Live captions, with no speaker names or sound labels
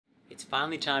It's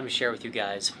finally time to share with you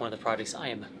guys one of the projects I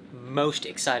am most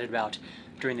excited about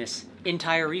during this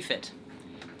entire refit.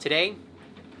 Today,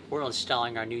 we're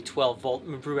installing our new 12-volt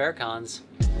Mabru air cons.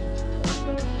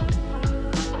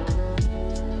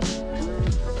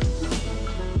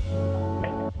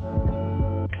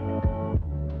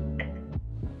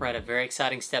 We're at a very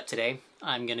exciting step today.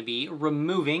 I'm going to be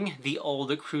removing the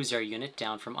old cruiser unit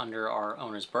down from under our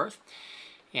owner's berth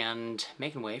and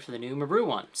making way for the new Mabru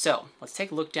one. So let's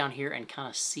take a look down here and kind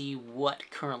of see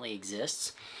what currently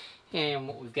exists and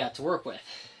what we've got to work with.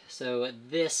 So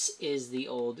this is the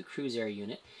old cruiser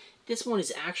unit. This one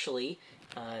is actually,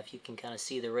 if you can kind of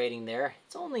see the rating there,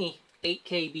 it's only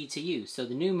 8K BTU. So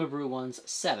the new Mabru one's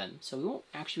 7. So we won't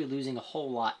actually be losing a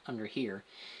whole lot under here,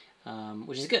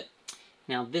 which is good.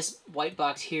 Now this white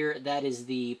box here, that is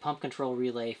the pump control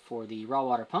relay for the raw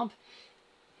water pump.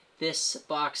 This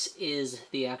box is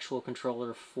the actual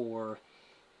controller for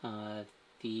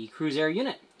the cruise air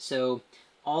unit. So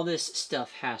all this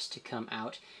stuff has to come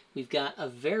out. We've got a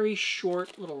very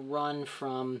short little run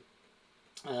from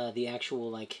the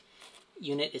actual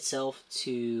unit itself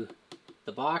to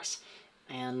the box,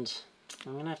 and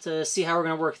I'm gonna have to see how we're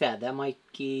gonna work that. That might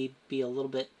be a little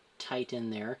bit tight in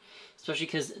there, especially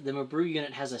because the Mabru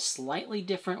unit has a slightly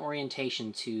different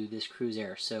orientation to this cruise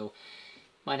air, so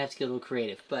might have to get a little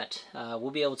creative. But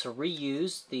we'll be able to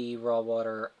reuse the raw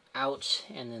water out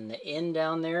and then the in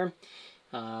down there.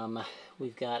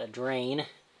 We've got a drain.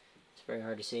 It's very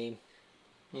hard to see.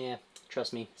 Yeah,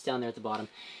 trust me, it's down there at the bottom.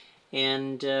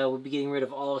 And we'll be getting rid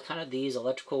of all kind of these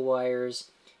electrical wires.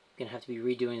 We're gonna have to be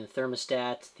redoing the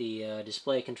thermostat, the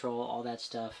display control, all that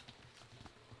stuff.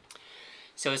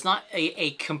 So it's not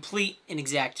a complete and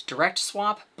exact direct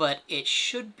swap, but it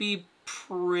should be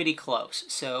pretty close.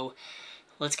 So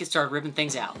let's get started ripping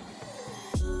things out.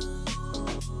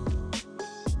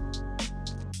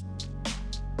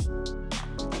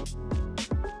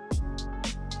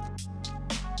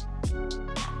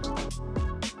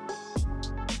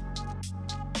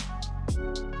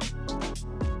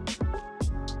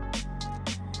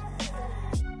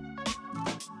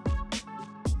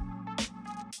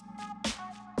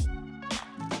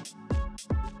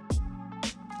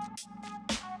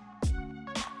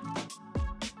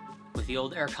 With the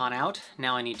old aircon out,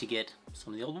 now I need to get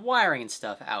some of the old wiring and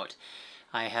stuff out.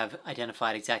 I have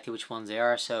identified exactly which ones they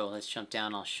are, so let's jump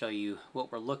down. I'll show you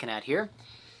what we're looking at here.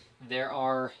 There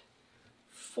are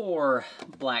 4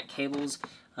 black cables.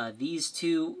 These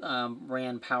two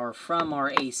ran power from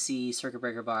our AC circuit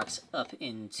breaker box up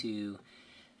into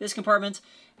this compartment.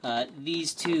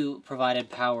 These two provided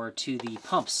power to the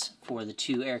pumps for the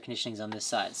 2 air conditionings on this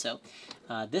side. So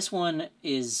this one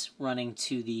is running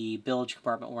to the bilge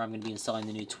compartment where I'm going to be installing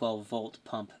the new 12-volt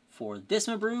pump for this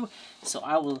Mabru. So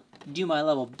I will do my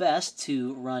level best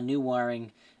to run new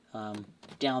wiring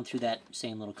down through that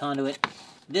same little conduit.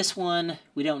 This one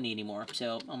we don't need anymore,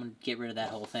 so I'm going to get rid of that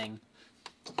whole thing.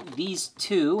 These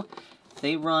two,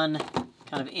 they run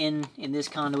kind of in this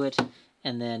conduit,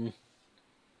 and then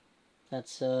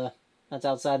that's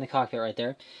outside in the cockpit right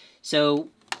there. So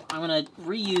I'm going to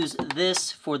reuse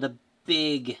this for the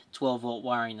big 12-volt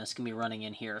wiring that's going to be running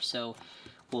in here. So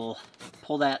we'll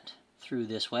pull that through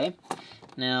this way.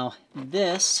 Now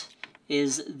this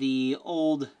is the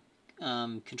old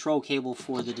control cable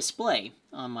for the display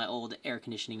on my old air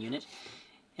conditioning unit,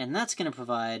 and that's going to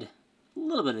provide a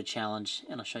little bit of a challenge,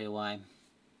 and I'll show you why.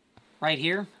 Right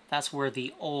here, that's where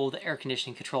the old air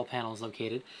conditioning control panel is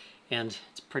located. And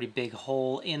it's a pretty big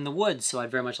hole in the wood, so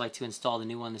I'd very much like to install the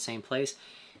new one in the same place.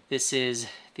 This is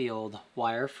the old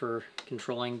wire for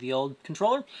controlling the old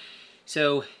controller.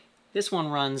 So this one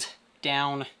runs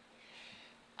down,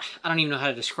 I don't even know how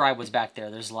to describe what's back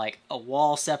there. There's like a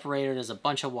wall separator, there's a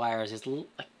bunch of wires. It's like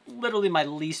literally my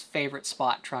least favorite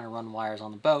spot trying to run wires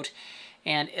on the boat.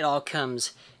 And it all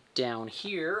comes down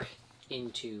here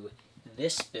into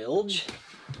this bilge,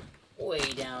 way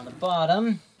down the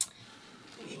bottom.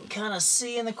 You can kind of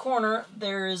see in the corner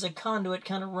there is a conduit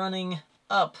kind of running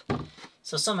up.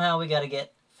 So somehow we got to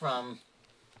get from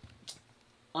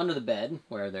under the bed,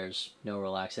 where there's no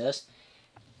real access,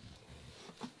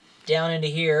 down into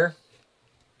here,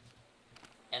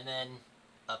 and then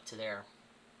up to there.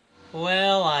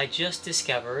 Well, I just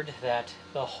discovered that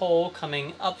the hole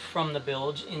coming up from the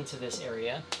bilge into this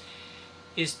area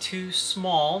is too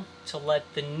small to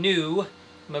let the new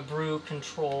Mabru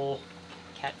control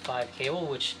Cat 5 cable,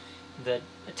 which the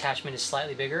attachment is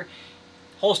slightly bigger.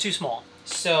 Hole's too small.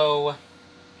 So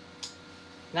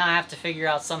now I have to figure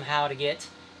out somehow to get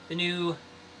the new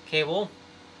cable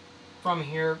from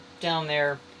here down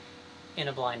there in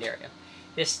a blind area.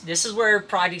 This is where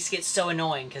projects get so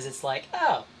annoying, because it's like,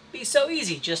 oh, be so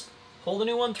easy, just pull the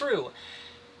new one through.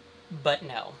 But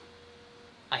no,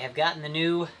 I have gotten the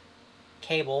new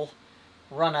cable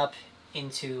run up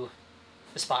into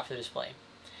the spot for the display.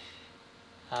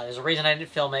 There's a reason I didn't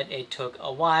film it. It took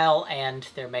a while, and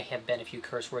there may have been a few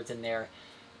curse words in there,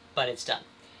 but it's done.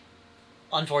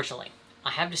 Unfortunately,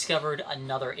 I have discovered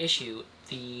another issue.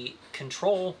 The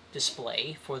control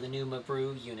display for the new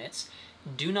Mabru units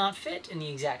do not fit in the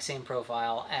exact same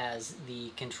profile as the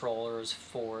controllers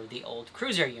for the old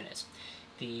Cruiser units.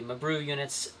 The Mabru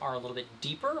units are a little bit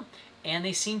deeper, and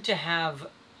they seem to have,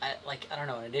 like, I don't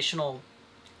know, an additional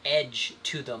edge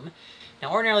to them.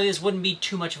 Now, ordinarily, this wouldn't be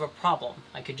too much of a problem.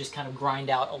 I could just kind of grind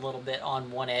out a little bit on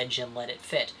one edge and let it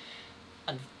fit.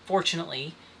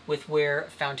 Unfortunately, with where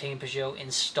Fontaine Peugeot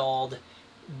installed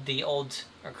the old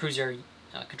Cruiser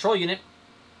control unit,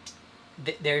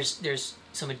 there's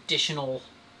some additional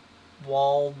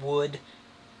wall wood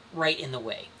right in the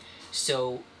way.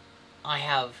 So I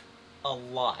have a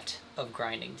lot of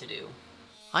grinding to do.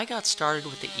 I got started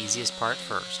with the easiest part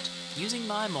first, using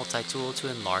my multi-tool to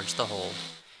enlarge the hole.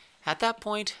 At that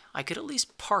point, I could at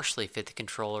least partially fit the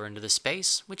controller into the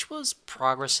space, which was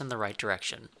progress in the right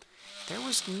direction. There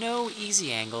was no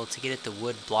easy angle to get at the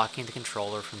wood blocking the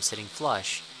controller from sitting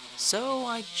flush, so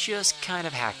I just kind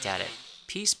of hacked at it,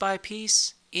 piece by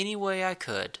piece, any way I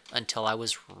could, until I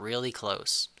was really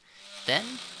close. Then,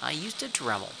 I used a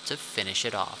Dremel to finish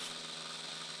it off.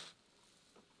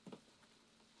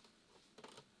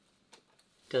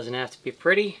 Doesn't have to be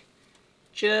pretty,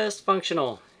 just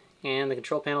functional. And the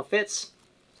control panel fits.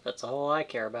 That's all I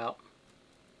care about.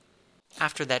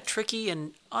 After that tricky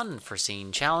and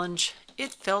unforeseen challenge,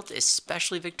 it felt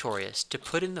especially victorious to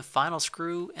put in the final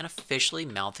screw and officially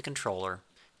mount the controller.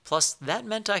 Plus, that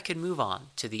meant I could move on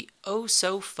to the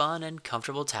oh-so-fun and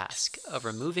comfortable task of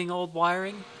removing old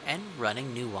wiring and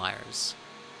running new wires.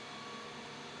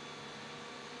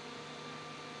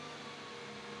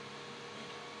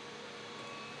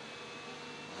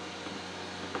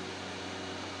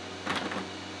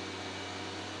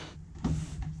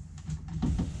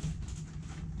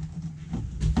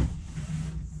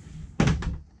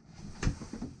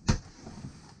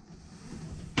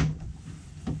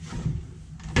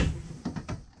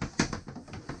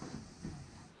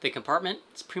 The compartment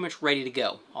is pretty much ready to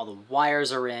go. All the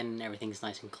wires are in, everything's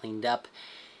nice and cleaned up.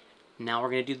 Now we're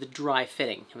going to do the dry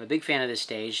fitting. I'm a big fan of this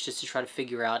stage, just to try to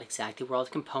figure out exactly where all the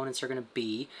components are going to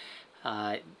be.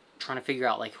 Trying to figure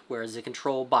out, like, where is the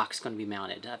control box going to be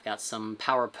mounted. I've got some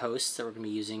power posts that we're going to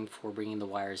be using for bringing the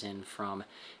wires in from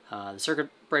the circuit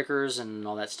breakers and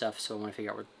all that stuff, so I want to figure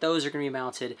out where those are going to be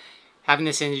mounted. Having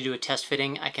this in to do a test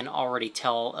fitting, I can already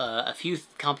tell a few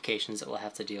complications that we'll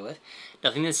have to deal with.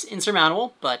 Nothing that's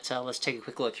insurmountable, but let's take a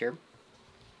quick look here.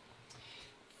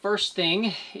 First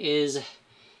thing is,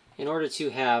 in order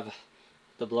to have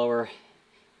the blower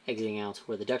exiting out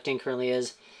where the ducting currently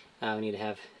is, we need to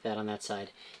have that on that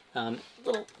side. A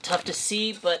little tough to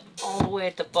see, but all the way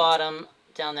at the bottom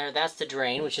down there, that's the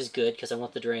drain, which is good because I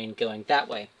want the drain going that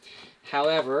way.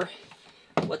 However,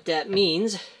 what that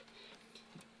means,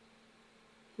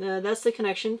 that's the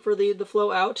connection for the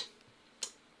flow out,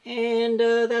 and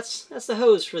that's the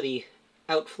hose for the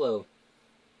outflow.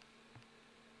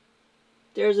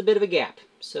 There's a bit of a gap,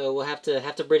 so we'll have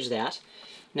to bridge that.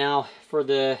 Now for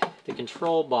the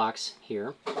control box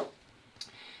here,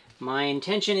 my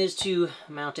intention is to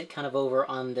mount it kind of over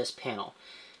on this panel.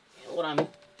 What I'm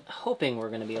hoping we're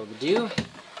going to be able to do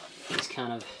is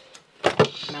kind of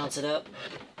mount it up,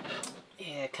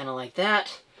 yeah, kind of like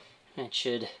that. That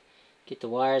should get the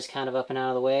wires kind of up and out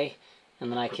of the way,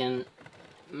 and then I can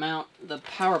mount the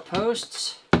power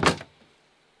posts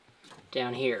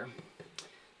down here.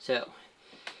 So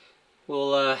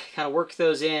we'll kind of work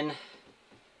those in,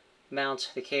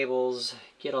 mount the cables,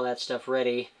 get all that stuff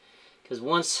ready, because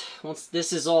once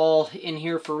this is all in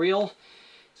here for real,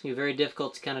 it's going to be very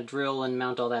difficult to kind of drill and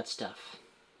mount all that stuff.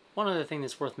 One other thing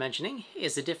that's worth mentioning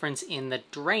is the difference in the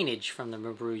drainage from the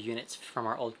Mabru units from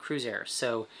our old Cruiser.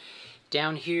 So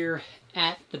down here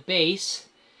at the base,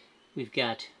 we've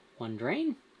got one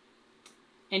drain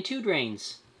and two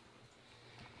drains.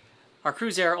 Our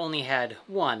Cruiser only had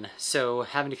one, so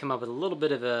having to come up with a little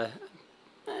bit of a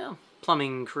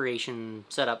plumbing creation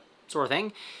setup sort of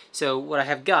thing. So what I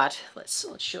have got, let's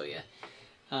show you.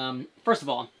 First of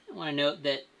all, I want to note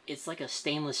that it's like a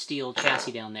stainless steel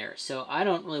chassis down there, so I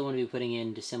don't really want to be putting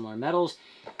in dissimilar metals.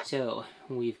 So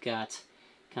we've got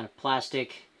kind of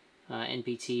plastic,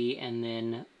 NPT, and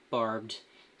then barbed.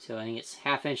 So I think it's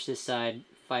 1/2 inch this side,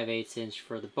 5/8 inch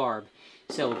for the barb.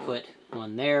 So we'll put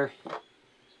one there,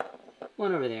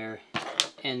 one over there,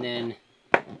 and then,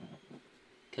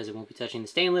 because it won't be touching the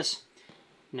stainless,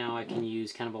 Now I can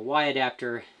use kind of a Y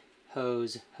adapter,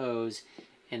 hose, hose,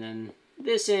 and then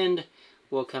this end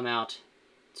will come out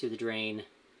to the drain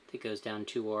that goes down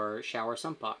to our shower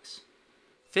sump box.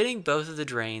 Fitting both of the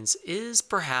drains is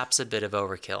perhaps a bit of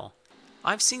overkill.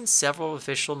 I've seen several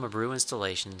official Mabru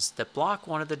installations that block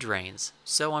one of the drains,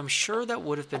 so I'm sure that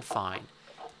would have been fine.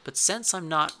 But since I'm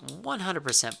not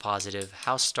 100% positive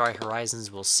how Starry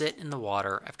Horizons will sit in the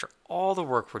water after all the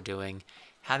work we're doing,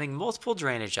 having multiple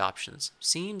drainage options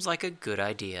seems like a good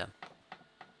idea.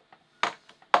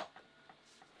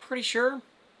 Pretty sure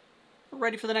we're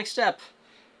ready for the next step.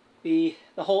 The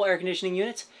whole air conditioning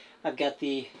unit, I've got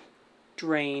the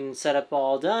drain setup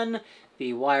all done.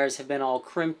 The wires have been all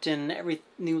crimped and every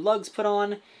new lugs put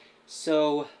on.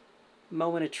 So,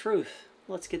 moment of truth.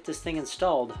 Let's get this thing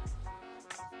installed.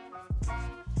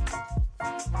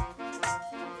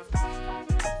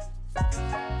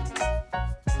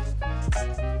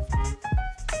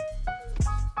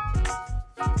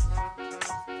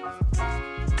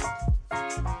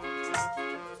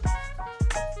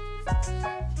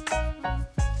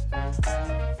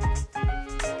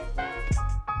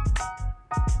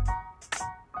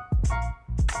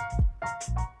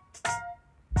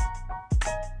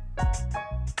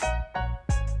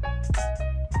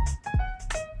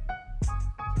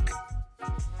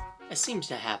 As seems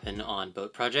to happen on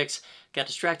boat projects, got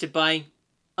distracted by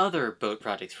other boat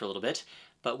projects for a little bit,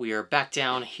 but we are back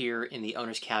down here in the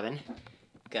owner's cabin.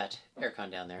 Got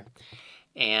aircon down there.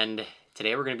 And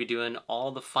today we're going to be doing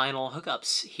all the final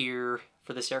hookups here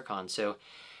for this aircon. So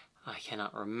I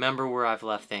cannot remember where I've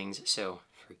left things, so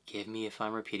forgive me if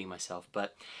I'm repeating myself,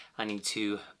 but I need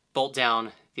to bolt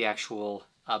down the actual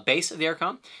base of the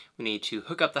aircon. We need to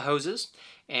hook up the hoses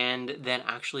and then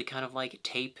actually kind of like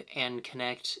tape and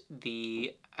connect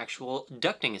the actual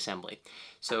ducting assembly.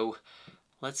 So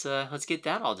let's get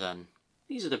that all done.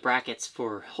 These are the brackets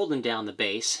for holding down the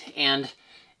base, and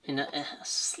in a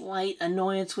slight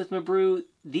annoyance with Mabru,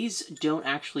 these don't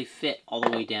actually fit all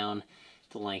the way down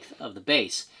the length of the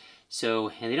base.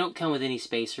 So, and they don't come with any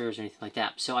spacers or anything like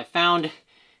that. So I found kind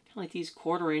of like these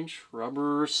 1/4-inch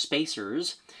rubber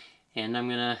spacers, and I'm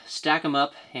gonna stack them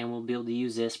up, and we'll be able to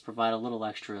use this, provide a little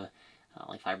extra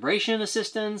like vibration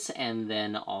assistance, and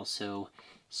then also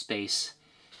space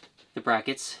the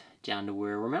brackets down to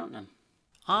where we're mounting them.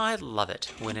 I love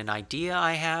it when an idea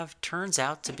I have turns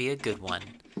out to be a good one.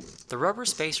 The rubber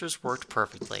spacers worked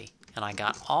perfectly, and I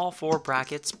got all 4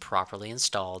 brackets properly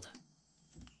installed.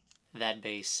 That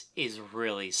base is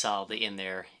really solidly in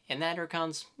there, and that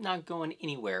aircon's not going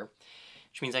anywhere,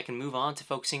 which means I can move on to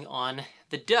focusing on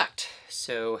the duct.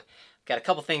 So I've got a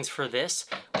couple things for this.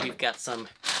 We've got some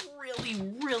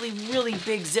really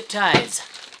big zip ties.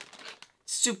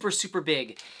 Super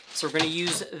big. So we're going to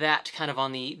use that kind of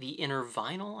on the inner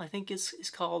vinyl, I think is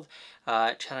called.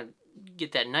 Trying to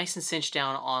get that nice and cinched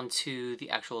down onto the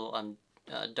actual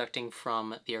ducting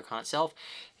from the aircon itself.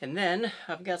 And then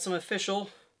I've got some official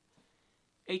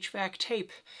HVAC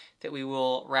tape that we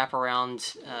will wrap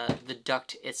around the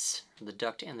duct and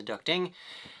the ducting,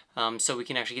 so we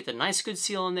can actually get the nice good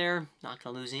seal in there. Not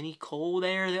gonna lose any cold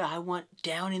air that I want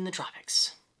down in the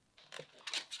tropics.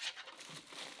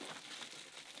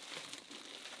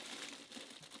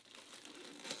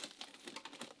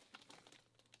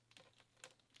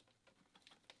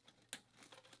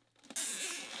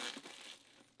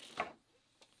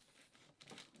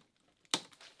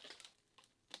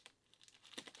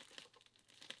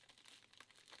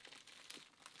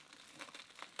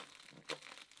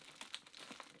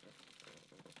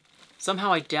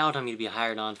 Somehow I doubt I'm going to be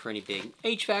hired on for any big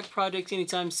HVAC projects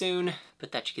anytime soon,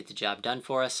 but that should get the job done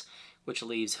for us, which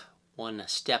leaves one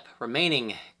step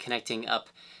remaining, connecting up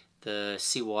the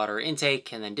seawater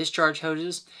intake and then discharge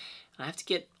hoses. I have to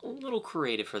get a little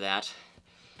creative for that.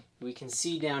 We can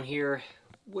see down here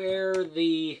where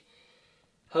the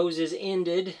hoses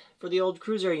ended for the old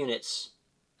cruiser units.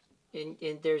 And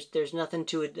there's nothing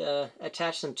to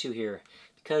attach them to here,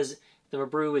 because the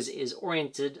Mabru is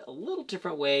oriented a little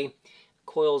different way.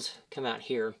 Coils come out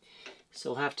here. So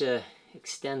we'll have to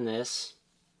extend this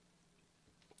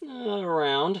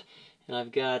around. And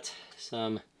I've got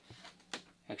some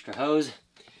extra hose.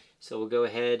 So we'll go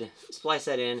ahead, splice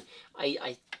that in.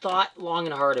 I thought long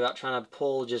and hard about trying to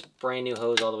pull just brand new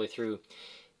hose all the way through.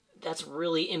 That's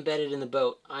really embedded in the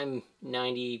boat. I'm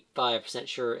 95%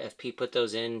 sure FP put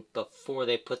those in before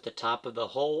they put the top of the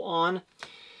hull on.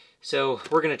 So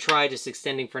we're going to try just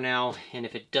extending for now, and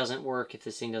if it doesn't work, if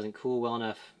this thing doesn't cool well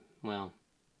enough, well,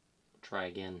 try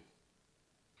again.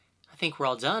 I think we're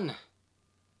all done,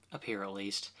 up here at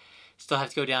least. Still have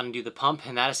to go down and do the pump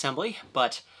and that assembly,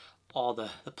 but all the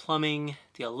plumbing,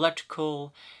 the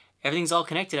electrical, everything's all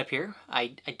connected up here.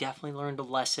 I definitely learned a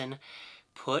lesson.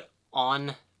 Put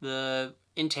on the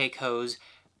intake hose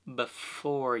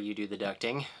before you do the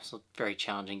ducting. So it's very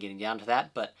challenging getting down to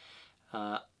that, but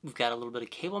we've got a little bit of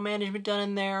cable management done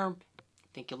in there.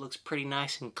 I think it looks pretty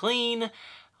nice and clean.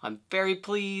 I'm very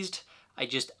pleased. I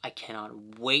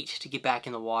cannot wait to get back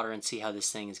in the water and see how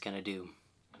this thing is going to do.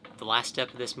 The last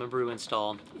step of this Mabru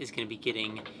install is going to be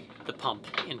getting the pump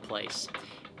in place.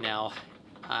 Now,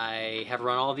 I have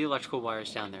run all the electrical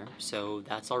wires down there, so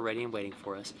that's all ready and waiting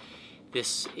for us.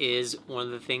 This is one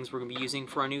of the things we're going to be using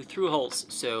for our new through holes,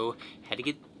 so had to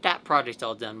get that project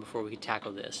all done before we could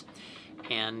tackle this.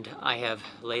 And I have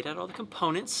laid out all the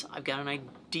components. I've got an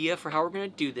idea for how we're going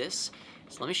to do this,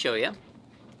 so let me show you.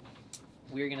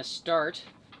 We're going to start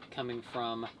coming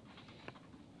from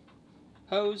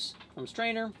hose, from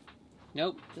strainer,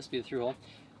 nope, this will be the through hole,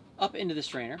 up into the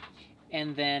strainer,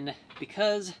 and then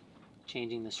because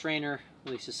changing the strainer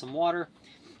releases some water,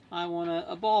 I want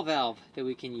a ball valve that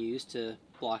we can use to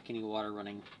block any water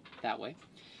running that way.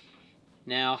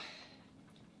 Now,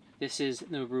 this is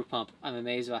the Mabru pump. I'm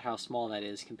amazed about how small that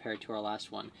is compared to our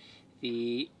last one.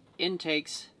 The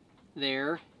intakes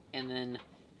there, and then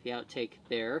the outtake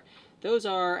there, those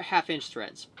are 1/2 inch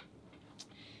threads.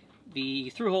 The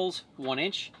through holes, 1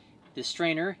 inch. The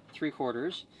strainer,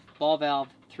 3/4. Ball valve,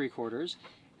 3/4.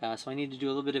 So I need to do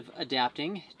a little bit of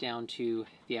adapting down to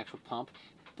the actual pump.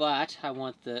 But I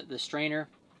want the strainer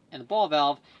and the ball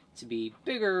valve to be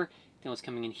bigger than what's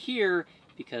coming in here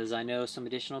because I know some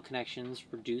additional connections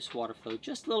reduce water flow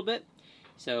just a little bit.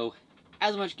 So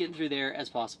as much getting through there as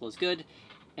possible is good.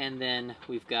 And then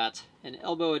we've got an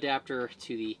elbow adapter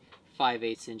to the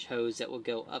 5/8 inch hose that will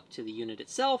go up to the unit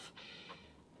itself.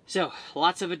 So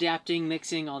lots of adapting,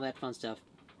 mixing, all that fun stuff.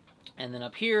 And then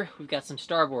up here we've got some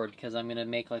starboard because I'm going to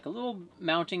make like a little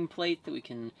mounting plate that we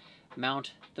can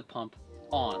mount the pump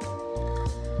on.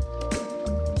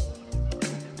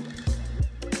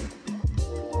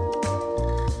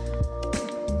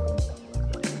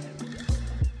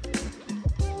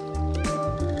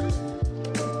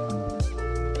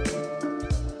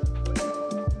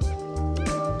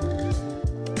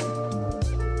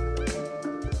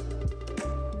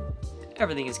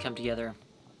 Everything has come together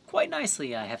quite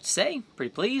nicely, I have to say.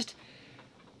 Pretty pleased.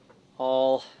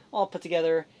 All put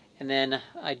together, and then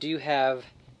I do have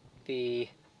the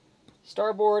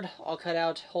starboard all cut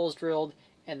out, holes drilled,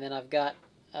 and then I've got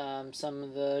some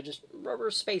of the just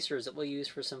rubber spacers that we'll use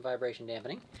for some vibration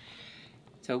dampening.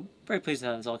 So very pleased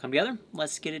that it's all come together.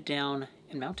 Let's get it down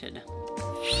and mounted.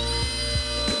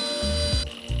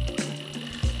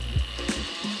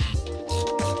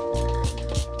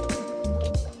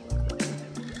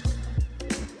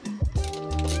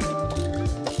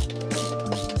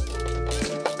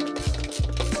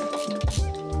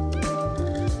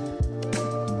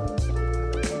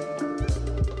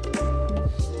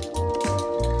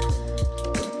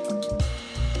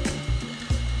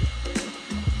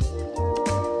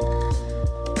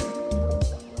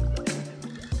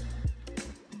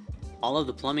 All of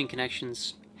the plumbing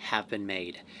connections have been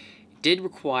made. It did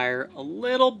require a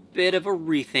little bit of a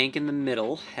rethink in the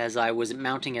middle as I was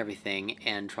mounting everything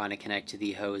and trying to connect to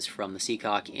the hose from the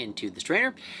seacock into the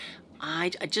strainer.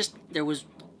 There was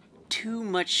too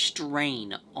much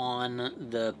strain on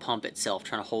the pump itself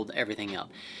trying to hold everything up.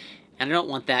 And I don't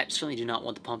want that, certainly do not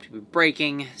want the pump to be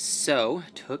breaking, so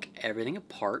took everything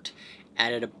apart,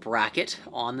 added a bracket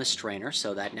on the strainer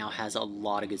so that now has a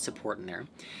lot of good support in there.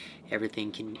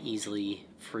 Everything can easily,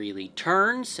 freely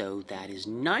turn, so that is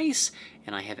nice.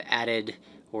 And I have added,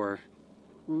 or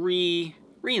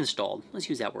reinstalled, let's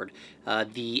use that word,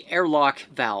 the airlock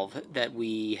valve that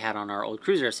we had on our old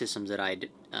cruiser systems that I'd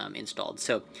installed.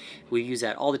 So we use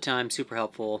that all the time, super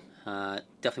helpful.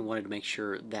 Definitely wanted to make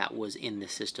sure that was in the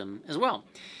system as well.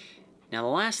 Now the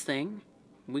last thing,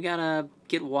 we gotta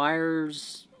get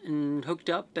wires and hooked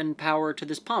up and power to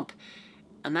this pump.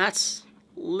 And that's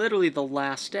literally the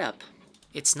last step.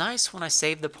 It's nice when I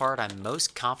save the part I'm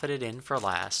most confident in for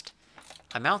last.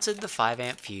 I mounted the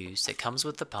 5-amp fuse that comes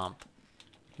with the pump,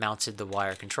 mounted the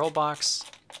wire control box,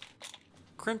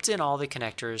 crimped in all the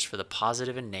connectors for the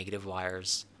positive and negative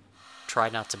wires,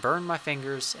 tried not to burn my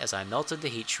fingers as I melted the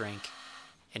heat shrink,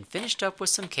 and finished up with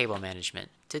some cable management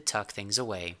to tuck things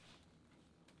away.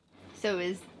 So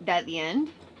is that the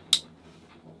end?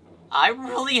 I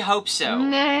really hope so.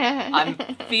 I'm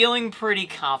feeling pretty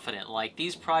confident. Like,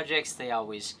 these projects, they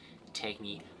always take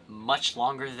me much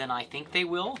longer than I think they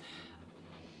will.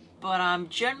 but I'm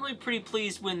generally pretty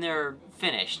pleased when they're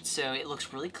finished. So it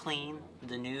looks really clean.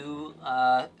 The new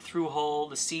through hole,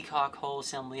 the seacock hole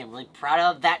assembly, I'm really proud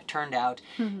of how that turned out.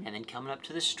 And then coming up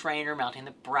to the strainer, mounting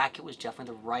the bracket was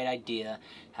definitely the right idea.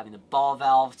 Having the ball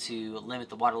valve to limit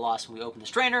the water loss when we open the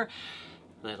strainer,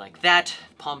 really like that.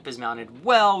 Pump is mounted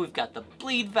well. We've got the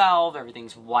bleed valve.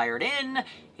 Everything's wired in.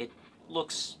 It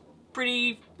looks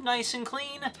pretty nice and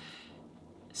clean.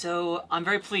 So I'm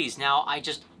very pleased. Now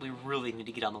we really need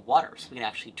to get on the water so we can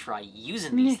actually try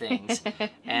using these things.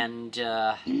 And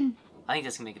I think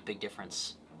that's gonna make a big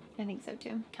difference. I think so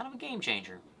too. Kind of a game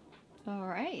changer. All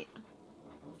right.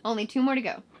 Only 2 more to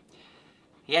go.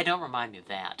 Yeah, don't remind me of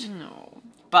that. No.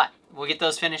 But we'll get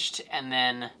those finished and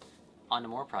then on to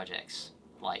more projects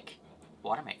like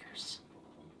water makers.